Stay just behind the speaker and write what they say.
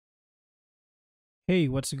Hey,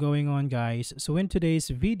 what's going on guys? So in today's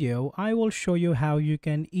video, I will show you how you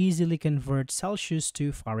can easily convert Celsius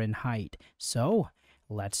to Fahrenheit. So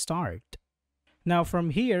let's start. Now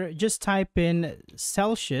from here, just type in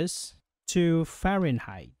Celsius to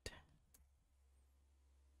Fahrenheit.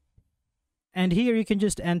 And here you can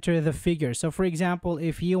just enter the figure. So for example,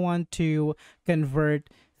 if you want to convert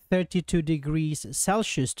 32 degrees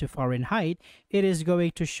Celsius to Fahrenheit, it is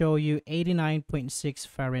going to show you 89.6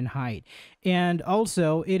 Fahrenheit. And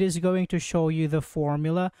also, it is going to show you the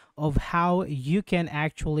formula of how you can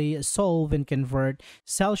actually solve and convert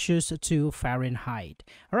Celsius to Fahrenheit.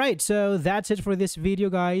 All right, so that's it for this video,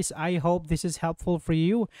 guys. I hope this is helpful for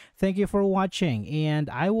you. Thank you for watching, and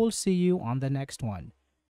I will see you on the next one.